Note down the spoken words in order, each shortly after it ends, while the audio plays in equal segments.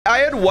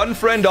had one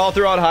friend all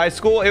throughout high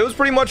school. It was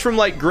pretty much from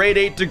like grade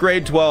 8 to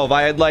grade 12.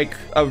 I had like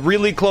a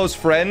really close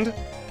friend.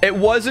 It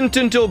wasn't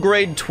until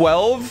grade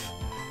 12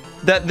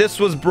 that this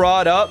was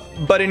brought up,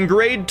 but in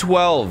grade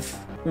 12,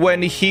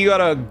 when he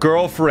got a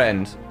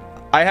girlfriend,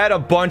 I had a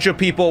bunch of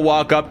people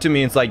walk up to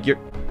me and it's like, you're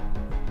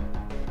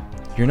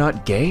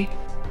not gay?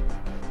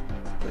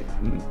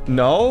 Like,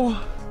 no.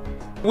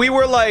 We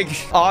were like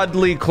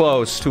oddly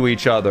close to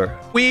each other.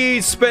 We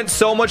spent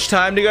so much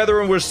time together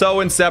and we're so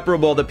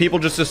inseparable that people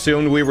just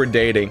assumed we were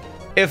dating.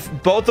 If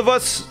both of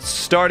us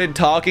started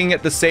talking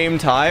at the same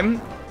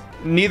time,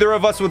 neither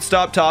of us would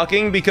stop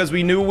talking because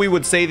we knew we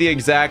would say the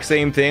exact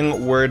same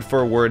thing word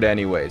for word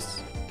anyways.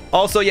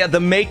 Also, yeah, the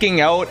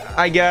making out,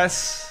 I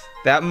guess,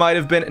 that might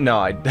have been... No,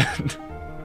 I